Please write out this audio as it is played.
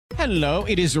Hello,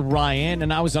 it is Ryan,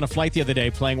 and I was on a flight the other day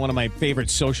playing one of my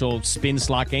favorite social spin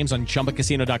slot games on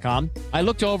ChumbaCasino.com. I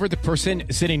looked over at the person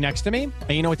sitting next to me, and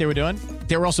you know what they were doing?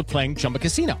 They were also playing Chumba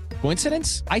Casino.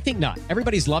 Coincidence? I think not.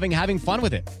 Everybody's loving having fun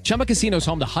with it. Chumba Casino is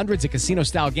home to hundreds of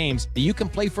casino-style games that you can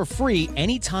play for free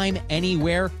anytime,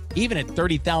 anywhere, even at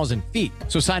 30,000 feet.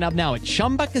 So sign up now at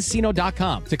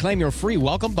ChumbaCasino.com to claim your free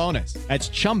welcome bonus. That's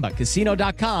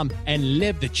ChumbaCasino.com and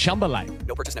live the Chumba life.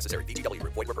 No purchase necessary. VGW.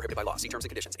 Void where prohibited by law. See terms and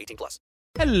conditions. 18+.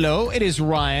 Hello, it is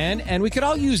Ryan, and we could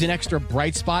all use an extra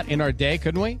bright spot in our day,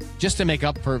 couldn't we? Just to make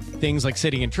up for things like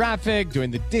sitting in traffic,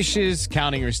 doing the dishes,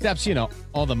 counting your steps, you know,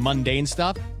 all the mundane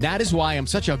stuff. That is why I'm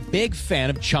such a big fan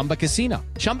of Chumba Casino.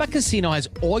 Chumba Casino has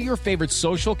all your favorite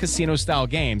social casino-style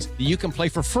games that you can play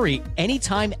for free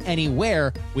anytime,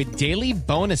 anywhere with daily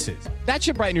bonuses. That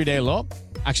should brighten your day a little.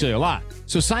 Actually, a lot.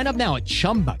 So sign up now at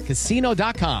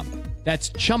ChumbaCasino.com.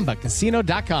 That's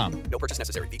ChumbaCasino.com. No purchase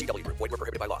necessary. VGW. Void where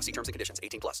prohibited by law. See terms and conditions.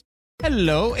 18+.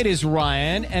 Hello, it is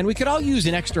Ryan, and we could all use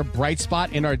an extra bright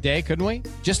spot in our day, couldn't we?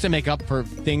 Just to make up for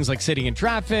things like sitting in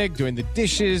traffic, doing the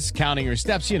dishes, counting your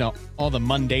steps, you know, all the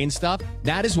mundane stuff.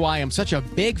 That is why I'm such a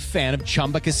big fan of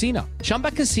Chumba Casino.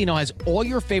 Chumba Casino has all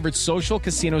your favorite social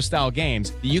casino-style games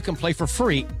that you can play for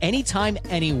free anytime,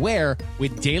 anywhere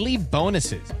with daily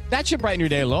bonuses. That should brighten your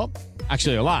day a little.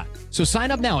 Actually, a lot. So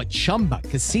sign up now at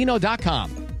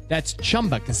ChumbaCasino.com. That's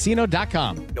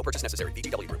ChumbaCasino.com. No purchase necessary.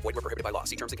 VGW. Void where prohibited by law.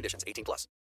 See terms and conditions. 18+.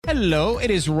 Hello,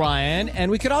 it is Ryan, and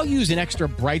we could all use an extra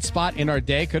bright spot in our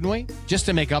day, couldn't we? Just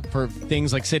to make up for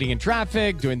things like sitting in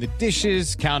traffic, doing the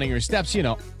dishes, counting your steps, you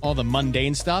know, all the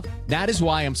mundane stuff. That is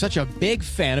why I'm such a big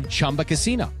fan of Chumba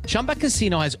Casino. Chumba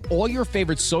Casino has all your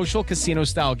favorite social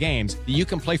casino-style games that you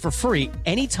can play for free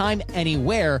anytime,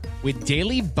 anywhere with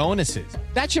daily bonuses.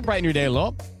 That should brighten your day a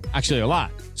little. Actually, a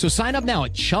lot. So sign up now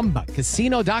at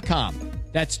ChumbaCasino.com.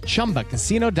 That's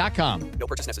ChumbaCasino.com. No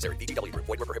purchase necessary. VGW. Void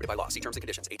where prohibited by law. See terms and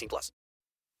conditions. 18+.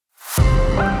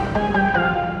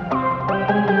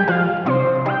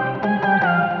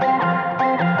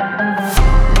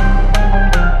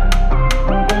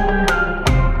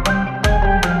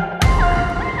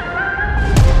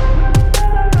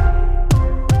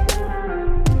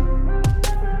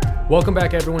 Welcome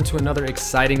back, everyone, to another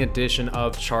exciting edition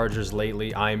of Chargers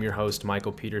Lately. I am your host,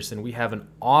 Michael Peterson. We have an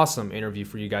awesome interview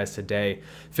for you guys today.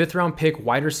 Fifth-round pick,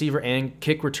 wide receiver, and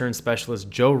kick return specialist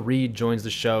Joe Reed joins the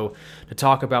show to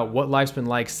talk about what life's been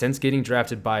like since getting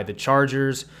drafted by the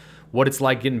Chargers, what it's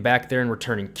like getting back there and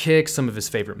returning kicks, some of his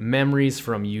favorite memories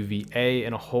from UVA,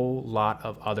 and a whole lot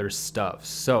of other stuff.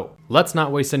 So let's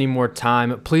not waste any more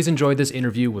time. Please enjoy this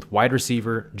interview with wide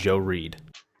receiver Joe Reed.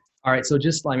 All right, so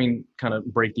just, kind of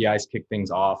break the ice, kick things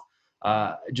off.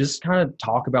 Just kind of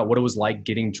talk about what it was like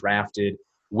getting drafted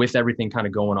with everything kind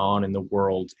of going on in the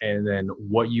world, and then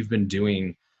what you've been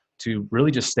doing to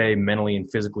really just stay mentally and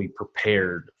physically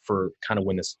prepared for kind of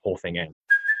when this whole thing ends.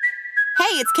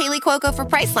 Hey, it's Kaylee Cuoco for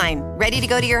Priceline. Ready to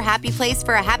go to your happy place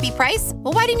for a happy price?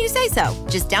 Well, why didn't you say so?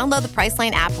 Just download the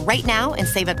Priceline app right now and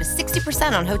save up to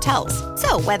 60% on hotels.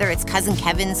 So whether it's Cousin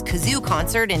Kevin's Kazoo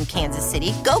Concert in Kansas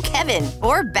City, go Kevin,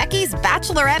 or Becky's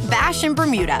Bachelorette Bash in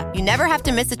Bermuda, you never have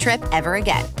to miss a trip ever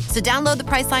again. So download the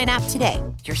Priceline app today.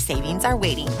 Your savings are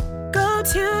waiting. Go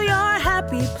to your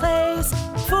happy place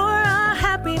for a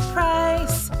happy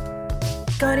price.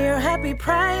 Go to your happy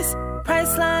price,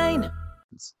 Priceline.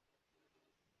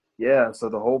 Yeah, so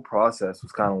the whole process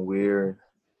was kind of weird.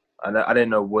 I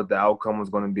didn't know what the outcome was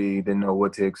going to be, didn't know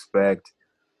what to expect.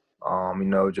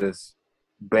 Just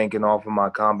banking off of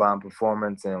my combine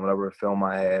performance and whatever film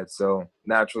I had. So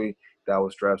naturally, that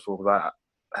was stressful because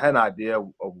I had an idea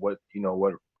of what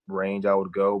range I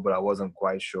would go, but I wasn't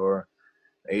quite sure.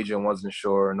 The agent wasn't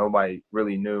sure. Nobody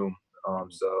really knew.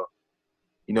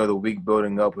 The week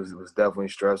building up was definitely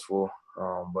stressful.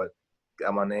 But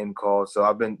got my name called, so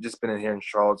I've been in here in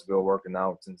Charlottesville working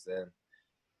out since then.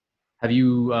 Have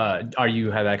you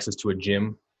have access to a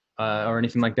gym or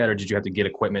anything like that, or did you have to get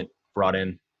equipment brought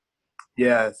in?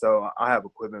 Yeah, so I have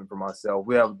equipment for myself.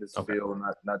 We have this field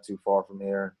not too far from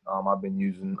here. I've been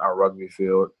using our rugby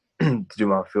field to do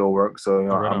my field work, so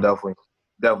I'm definitely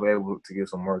able to get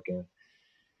some work in.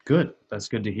 Good, that's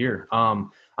good to hear. I'm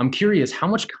curious, how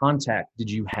much contact did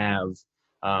you have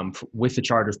with the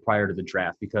Chargers prior to the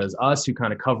draft? Because us who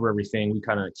kind of cover everything, we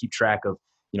kind of keep track of,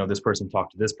 this person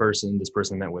talked to this person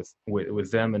met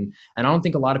with them. And I don't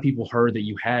think a lot of people heard that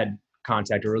you had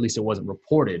contact, or at least it wasn't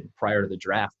reported prior to the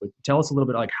draft. But tell us a little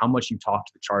bit like how much you talked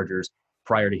to the Chargers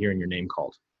prior to hearing your name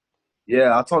called.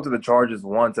 Yeah, I talked to the Chargers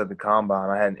once at the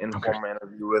Combine. I had an informal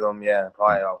interview with them. Yeah,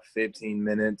 probably about 15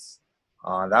 minutes.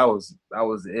 That was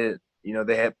it.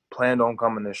 They had planned on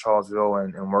coming to Charlottesville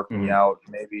and working me out,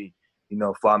 maybe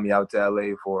fly me out to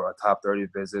LA for a top 30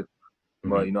 visit.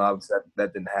 But, obviously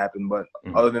that didn't happen. But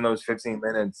other than those 15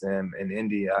 minutes in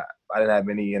Indy, I didn't have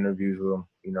any interviews with them,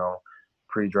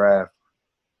 pre-draft.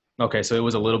 Okay, so it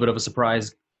was a little bit of a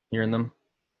surprise hearing them?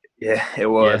 Yeah, it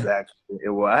was actually. It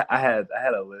was. I had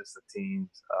a list of teams.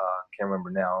 Can't remember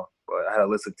now, but I had a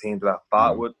list of teams that I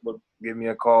thought would give me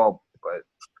a call, but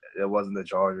it wasn't the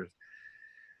Chargers.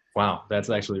 Wow, that's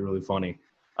actually really funny.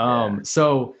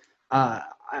 So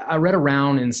I read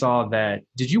around and saw that.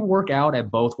 Did you work out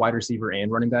at both wide receiver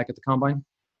and running back at the combine?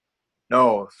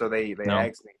 No, so they No?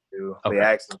 asked me to. Okay. They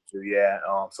asked me to, yeah.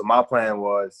 So my plan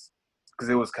was, because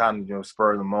it was kind of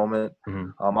spur of the moment.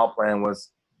 My plan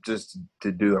was just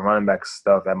to do the running back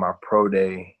stuff at my pro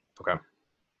day. Okay.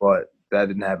 But that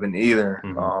didn't happen either.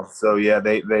 So yeah,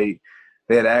 they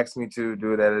had asked me to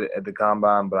do that at the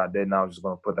combine, but I didn't. I was just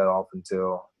going to put that off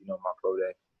until my pro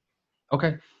day.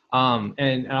 Okay.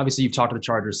 And obviously you've talked to the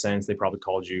Chargers since. They probably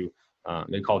called you.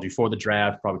 They called you for the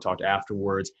draft. Probably talked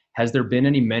afterwards. Has there been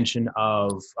any mention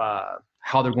of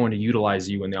how they're going to utilize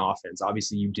you in the offense?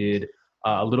 Obviously, you did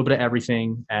a little bit of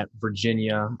everything at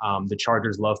Virginia. The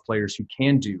Chargers love players who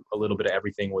can do a little bit of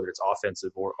everything, whether it's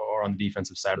offensive or on the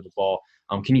defensive side of the ball.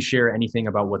 Can you share anything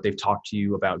about what they've talked to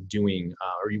you about doing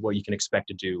or what you can expect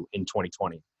to do in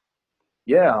 2020?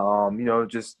 Yeah,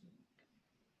 just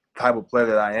type of player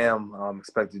that I am,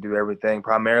 expect to do everything.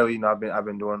 Primarily, I've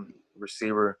been doing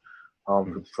receiver.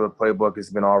 For the playbook,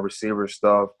 it's been all receiver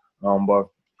stuff. But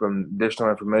from additional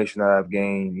information that I've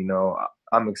gained,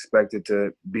 I'm expected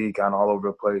to be kind of all over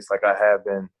the place like I have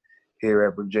been here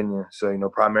at Virginia. So,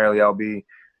 primarily I'll be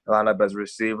lined up as a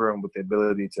receiver and with the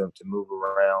ability to move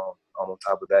around. On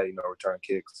top of that, return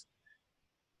kicks.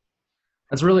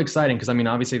 That's really exciting because,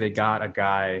 obviously they got a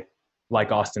guy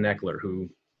like Austin Ekeler who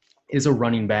is a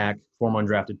running back, former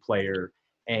undrafted player.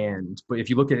 But if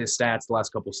you look at his stats the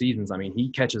last couple of seasons, he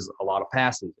catches a lot of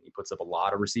passes. He puts up a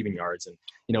lot of receiving yards. And,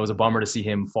 it was a bummer to see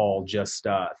him fall just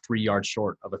 3 yards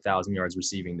short of 1,000 yards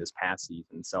receiving this past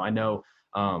season. So I know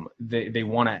they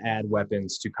want to add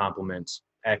weapons to complement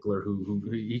Ekeler, who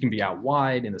he can be out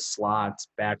wide in the slot,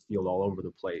 backfield, all over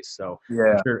the place. So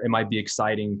yeah. I'm sure it might be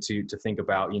exciting to think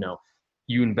about,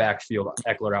 you in backfield,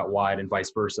 Ekeler out wide, and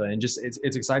vice versa. And just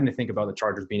it's exciting to think about the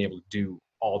Chargers being able to do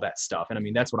all that stuff.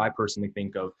 And that's what I personally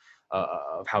think of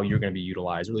how you're going to be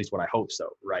utilized, or at least what I hope so,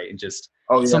 right? And just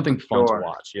something fun to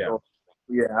watch. Yeah.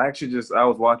 Yeah, I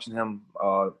was watching him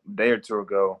a day or two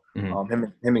ago.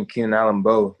 Him and Keenan Allen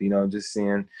both. Just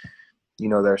seeing,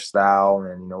 their style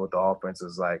and what the offense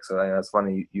is like. So that's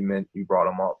funny you brought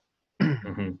him up.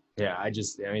 Yeah,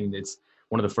 it's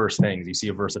one of the first things you see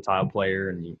a versatile player,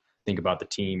 and you think about the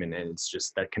team, and it's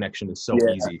just that connection is so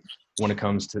easy when it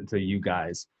comes to you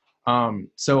guys.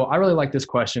 So I really like this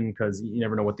question because you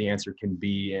never know what the answer can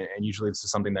be. And usually this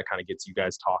is something that kind of gets you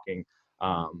guys talking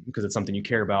because it's something you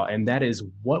care about. And that is,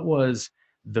 what was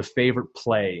the favorite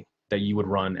play that you would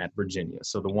run at Virginia?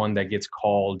 So the one that gets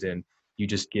called and you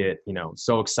just get,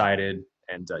 so excited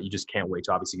and you just can't wait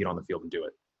to obviously get on the field and do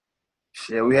it.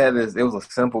 Yeah, we had this. It was a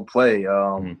simple play.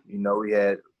 We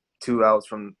had two outs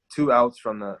from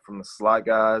the slot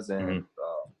guys and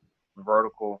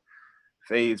vertical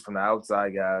fades from the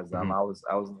outside guys. I was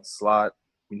in the slot.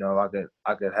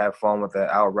 I could have fun with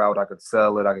that out route. I could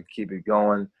sell it. I could keep it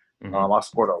going. I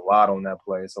scored a lot on that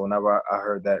play. So whenever I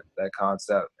heard that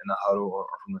concept in the huddle or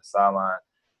from the sideline,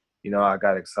 I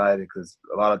got excited because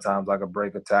a lot of times I could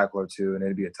break a tackle or two and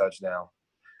it'd be a touchdown.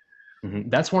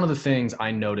 That's one of the things I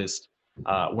noticed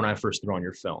when I first threw on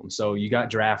your film. So you got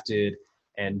drafted.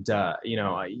 And,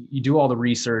 you do all the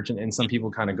research and some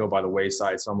people kind of go by the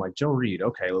wayside. So I'm like, Joe Reed,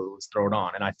 okay, let's throw it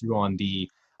on. And I threw on you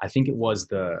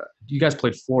guys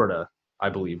played Florida, I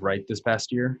believe, right, this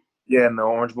past year? Yeah, in the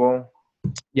Orange Bowl.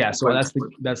 Yeah, so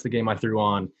that's the game I threw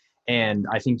on. And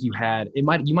I think you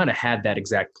might have had that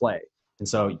exact play. And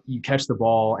so you catch the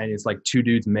ball and it's like two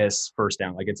dudes miss first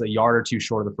down. Like it's a yard or two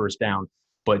short of the first down,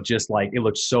 but just like it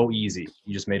looked so easy.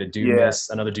 You just made a dude miss,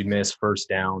 another dude miss, first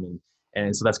down.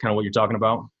 And so that's kind of what you're talking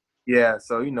about? Yeah.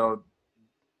 So,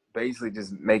 basically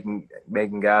just making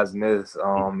guys miss.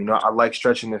 I like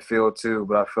stretching the field too,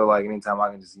 but I feel like anytime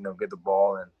I can just, get the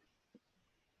ball and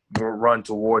run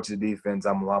towards the defense,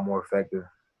 I'm a lot more effective.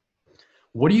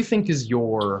 What do you think is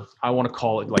I want to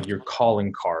call it like your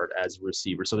calling card as a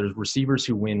receiver? So there's receivers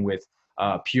who win with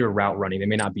pure route running. They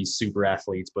may not be super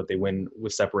athletes, but they win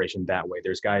with separation that way.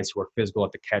 There's guys who are physical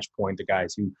at the catch point, the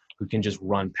guys who can just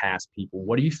run past people.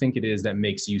 What do you think it is that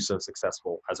makes you so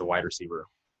successful as a wide receiver?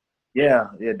 Yeah,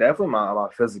 definitely my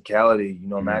physicality,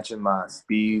 matching my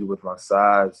speed with my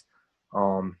size.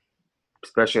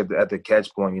 especially at the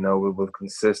catch point, you know, with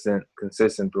consistent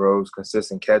throws,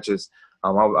 consistent catches.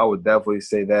 I would definitely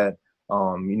say that.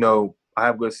 You know, I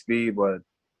have good speed, but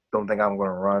don't think I'm going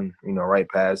to run, you know, right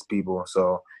past people.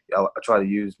 So I try to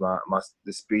use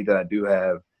the speed that I do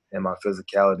have and my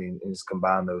physicality and just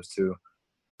combine those two.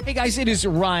 Hey guys, it is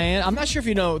Ryan. I'm not sure if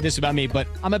you know this about me, but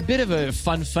I'm a bit of a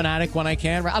fun fanatic when I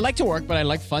can. I like to work, but I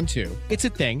like fun too. It's a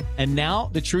thing. And now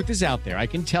the truth is out there. I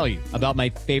can tell you about my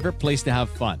favorite place to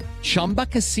have fun. Chumba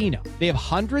Casino. They have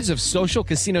hundreds of social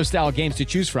casino style games to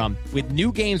choose from with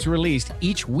new games released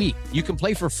each week. You can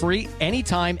play for free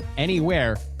anytime,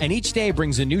 anywhere. And each day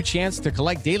brings a new chance to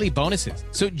collect daily bonuses.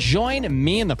 So join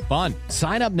me in the fun.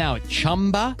 Sign up now at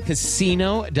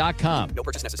ChumbaCasino.com. No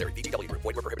purchase necessary. VGW Group.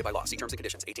 Void where prohibited by law. See terms and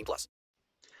conditions. 18+.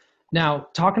 Now,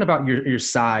 talking about your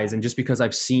size, and just because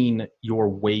I've seen your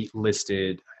weight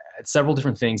listed at several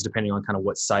different things, depending on kind of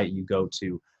what site you go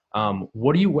to,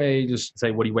 what do you weigh? Just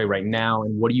say, what do you weigh right now,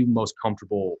 and what are you most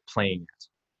comfortable playing at?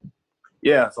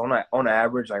 Yeah, so on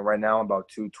average, like right now, I'm about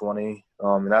 220.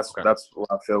 And that's what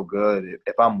I feel good.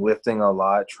 If I'm lifting a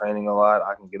lot, training a lot,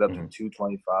 I can get up to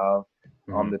 225.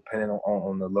 Depending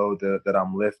on the load that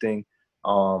I'm lifting.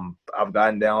 I've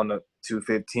gotten down to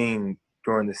 215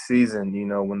 during the season, you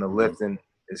know, when the lifting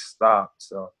is stopped.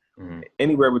 So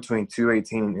anywhere between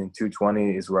 218 and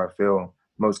 220 is where I feel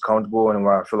most comfortable and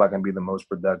where I feel like I can be the most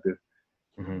productive.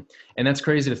 And that's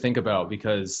crazy to think about,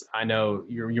 because I know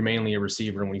you're mainly a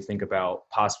receiver, and when you think about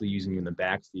possibly using you in the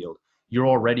backfield, you're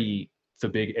already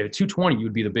at 220, you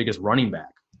would be the biggest running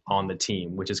back on the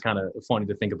team, which is kind of funny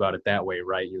to think about it that way,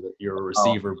 right? You're a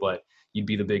receiver, but you'd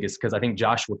be the biggest, because I think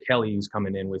Joshua Kelly, who's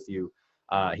coming in with you,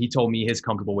 he told me his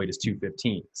comfortable weight is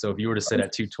 215. So if you were to sit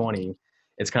at 220,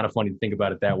 it's kind of funny to think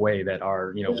about it that way, that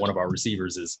one of our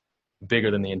receivers is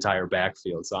bigger than the entire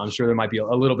backfield. So I'm sure there might be a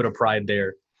little bit of pride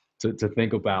there to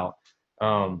think about.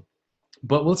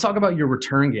 But let's talk about your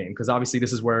return game, because obviously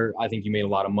this is where I think you made a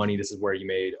lot of money. This is where you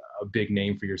made a big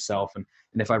name for yourself. And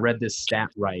if I read this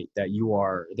stat right, that you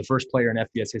are the first player in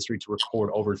FBS history to record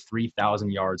over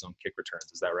 3,000 yards on kick returns.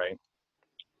 Is that right?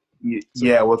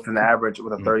 Yeah, with an average,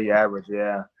 with a 30 average,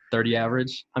 yeah. 30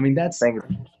 average? I mean, that's 30,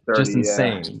 just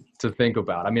insane to think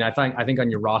about. I mean, I think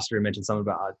on your roster it mentioned something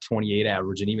about a 28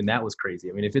 average, and even that was crazy.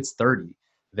 I mean, if it's 30,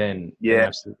 then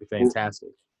absolutely fantastic.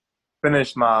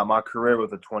 Finished my career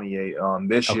with a 28.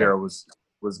 This year was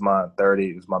my 30.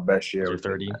 It was my best year. Your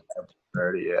 30?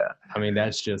 30, yeah. I mean,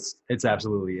 it's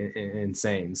absolutely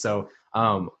insane. So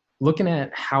looking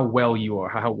at how well you are,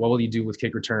 how well you do with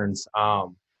kick returns,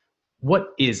 what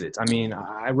is it? I mean,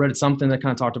 I read something that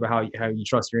kind of talked about how you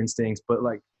trust your instincts, but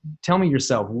like, tell me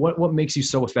yourself, what makes you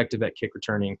so effective at kick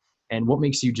returning, and what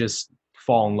makes you just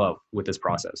fall in love with this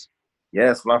process?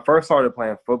 Yes, when I first started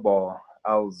playing football,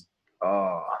 I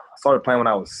started playing when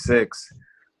I was 6.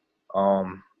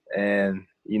 And,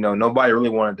 you know, nobody really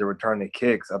wanted to return the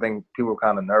kicks. I think people were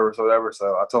kind of nervous or whatever.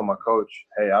 So I told my coach,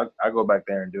 hey, I go back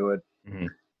there and do it.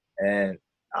 And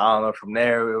I don't know, from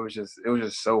there, it was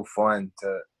just so fun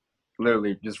to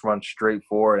literally just run straight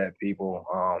forward at people,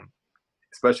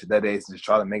 especially that days, to just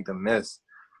try to make them miss.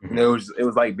 You know, it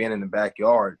was like being in the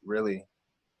backyard, really,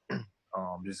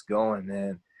 just going,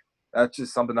 man. That's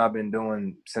just something I've been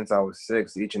doing since I was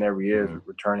 6, each and every year,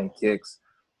 returning kicks.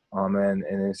 And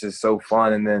it's just so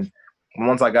fun. And then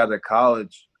once I got to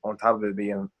college, on top of it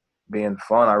being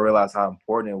fun, I realized how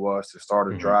important it was to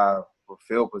start a drive for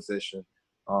field position.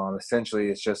 Essentially,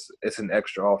 it's an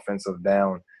extra offensive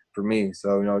down for me.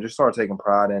 So, you know, just started taking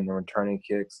pride in returning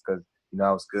kicks because, you know,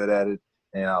 I was good at it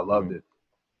and I loved it.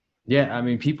 Yeah, I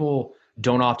mean, people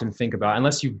don't often think about,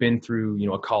 unless you've been through, you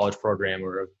know, a college program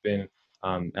or have been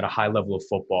at a high level of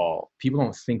football, people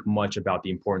don't think much about the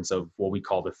importance of what we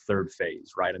call the third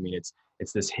phase, right? I mean,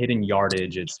 it's this hidden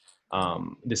yardage. It's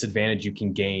this advantage you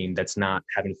can gain that's not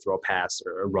having to throw a pass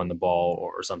or run the ball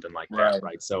or something like that,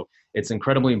 right? So it's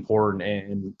incredibly important.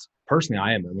 And personally,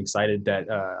 I'm excited that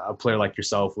a player like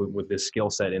yourself with this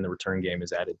skill set in the return game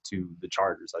is added to the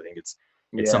Chargers. I think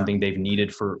it's something they've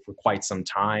needed for quite some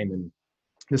time. And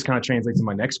this kind of translates to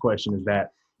my next question, is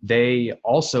that they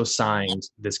also signed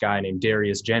this guy named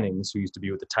Darius Jennings, who used to be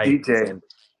with the Titans.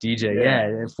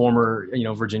 DJ, former, you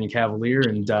know, Virginia Cavalier,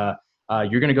 and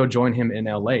you're going to go join him in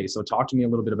LA. So talk to me a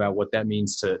little bit about what that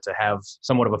means to have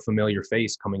somewhat of a familiar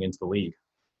face coming into the league.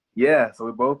 Yeah, so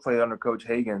we both played under Coach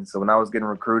Hagan. So when I was getting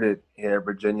recruited here at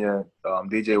Virginia,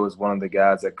 DJ was one of the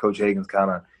guys that Coach Hagan's kind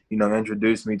of, you know,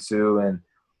 introduced me to and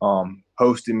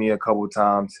hosted me a couple of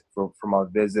times for my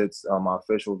visits, my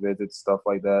official visits, stuff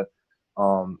like that.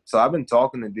 So I've been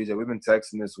talking to DJ. We've been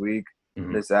texting this week,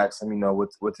 just asking him, you know,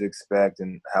 what to expect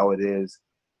and how it is.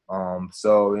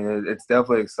 So it's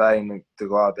definitely exciting to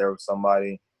go out there with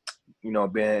somebody, you know,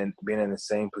 being in the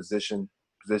same position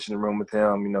room with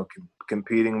him, you know,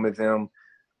 competing with him.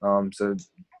 So,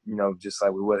 you know, just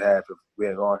like we would have if we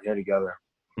had gone here together.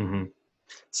 Mm-hmm.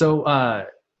 So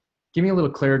give me a little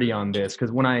clarity on this,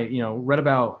 because when I, read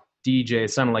about DJ,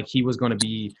 it sounded like he was going to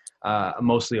be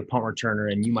mostly a punt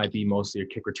returner and you might be mostly a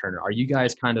kick returner. Are you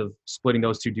guys kind of splitting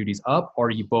those two duties up, or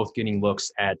are you both getting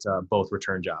looks at both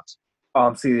return jobs?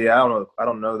 See, I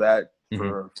don't know that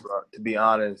for to be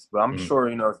honest, but I'm sure,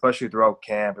 you know, especially throughout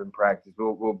camp and practice,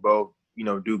 we'll both, you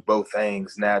know, do both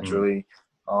things naturally.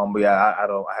 But yeah, I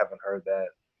haven't heard that.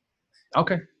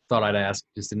 Okay. Thought I'd ask.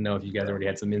 Just didn't know if you guys already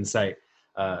had some insight,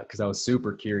 because I was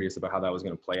super curious about how that was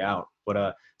going to play out.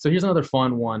 But so here's another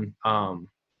fun one.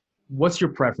 What's your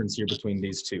preference here between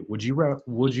these two? Would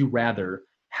you rather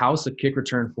house a kick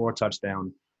return for a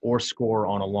touchdown or score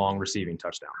on a long receiving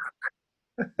touchdown?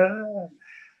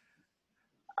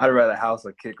 I'd rather house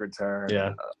a kick return.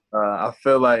 Yeah. I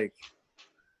feel like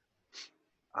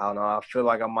I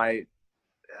might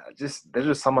there's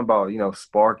just something about, you know,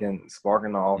 sparking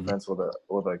the offense with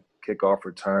a kickoff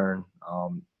return,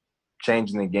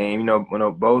 changing the game. You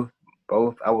know, both.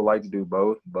 I would like to do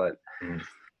both, but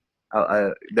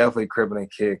I definitely cribbing a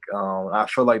kick. I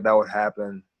feel like that would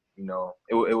happen. You know,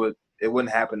 it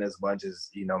wouldn't happen as much as,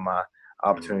 you know, my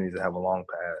opportunities to have a long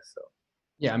pass. So.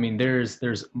 Yeah, I mean, there's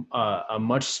a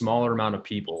much smaller amount of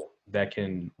people that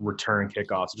can return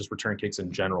kickoffs, just return kicks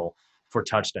in general, for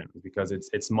touchdowns, because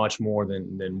it's much more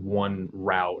than one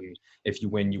route. And if you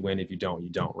win, you win. If you don't, you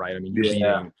don't, right? I mean, you're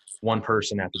beating one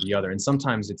person after the other. And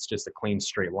sometimes it's just a clean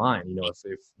straight line. You know,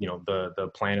 if you know, the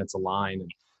planets align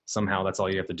and somehow that's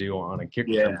all you have to do on a kick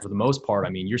return. For the most part, I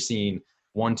mean, you're seeing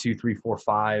 1, 2, 3, 4,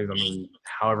 5, I mean,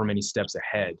 however many steps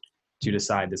ahead to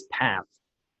decide this path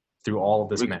through all of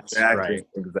this mess, right?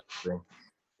 Exactly.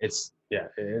 It's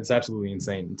absolutely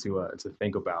insane to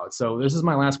think about. So this is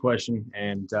my last question,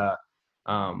 and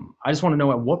I just want to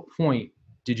know, at what point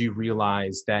did you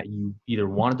realize that you either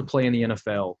wanted to play in the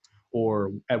NFL,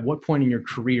 or at what point in your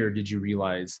career did you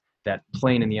realize that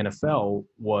playing in the NFL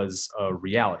was a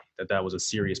reality, that was a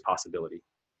serious possibility?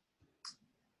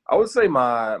 I would say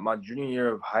my junior year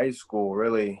of high school,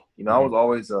 really. You know,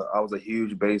 I was a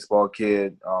huge baseball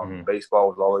kid. Baseball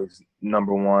was always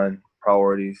number one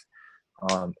priorities.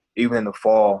 Even in the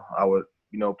fall, I would,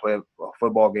 you know, play a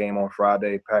football game on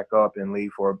Friday, pack up and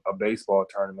leave for a baseball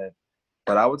tournament.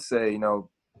 But I would say, you know,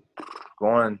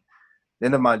 going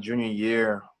into my junior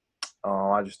year,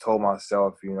 I just told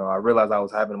myself, you know, I realized I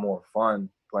was having more fun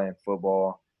playing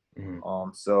football.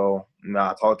 So, you know,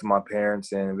 I talked to my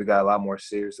parents and we got a lot more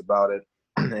serious about it.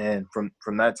 And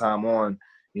from that time on,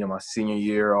 you know, my senior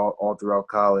year, all throughout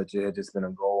college, it had just been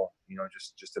a goal, you know,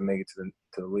 just to make it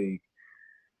to the league.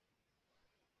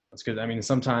 That's good. I mean,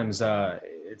 sometimes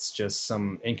it's just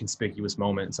some inconspicuous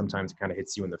moment. Sometimes it kind of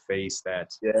hits you in the face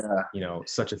that, you know,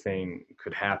 such a thing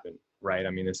could happen, right? I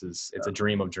mean, it's a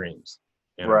dream of dreams.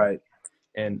 You know? Right.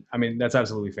 And, I mean, that's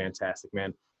absolutely fantastic,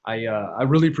 man. I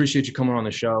really appreciate you coming on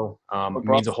the show. It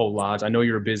means a whole lot. I know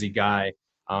you're a busy guy.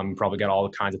 You probably got all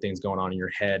the kinds of things going on in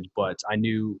your head, but I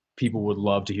knew people would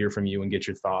love to hear from you and get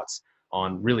your thoughts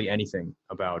on really anything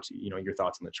about, you know, your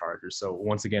thoughts on the Chargers. So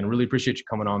once again, really appreciate you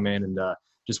coming on, man, and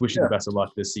just wish you the best of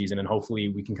luck this season, and hopefully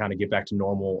we can kind of get back to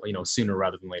normal, you know, sooner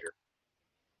rather than later.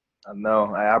 I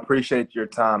know. I appreciate your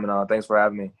time, and thanks for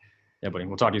having me. Yeah, buddy.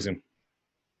 We'll talk to you soon.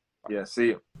 Yeah, see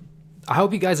you. I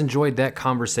hope you guys enjoyed that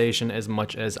conversation as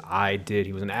much as I did.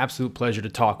 He was an absolute pleasure to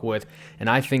talk with, and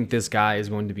I think this guy is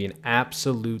going to be an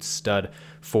absolute stud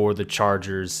for the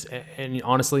Chargers, and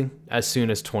honestly, as soon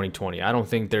as 2020. I don't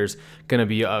think there's going to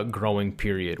be a growing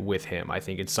period with him. I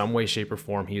think in some way, shape, or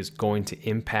form, he is going to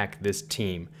impact this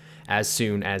team as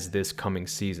soon as this coming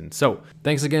season. So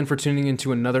thanks again for tuning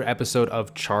into another episode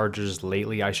of Chargers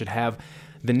Lately. I should have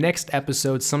the next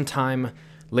episode sometime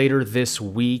later this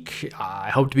week. I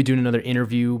hope to be doing another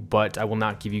interview, but I will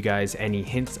not give you guys any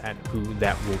hints at who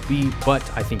that will be, but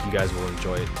I think you guys will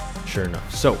enjoy it sure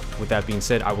enough. So with that being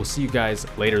said, I will see you guys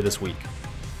later this week.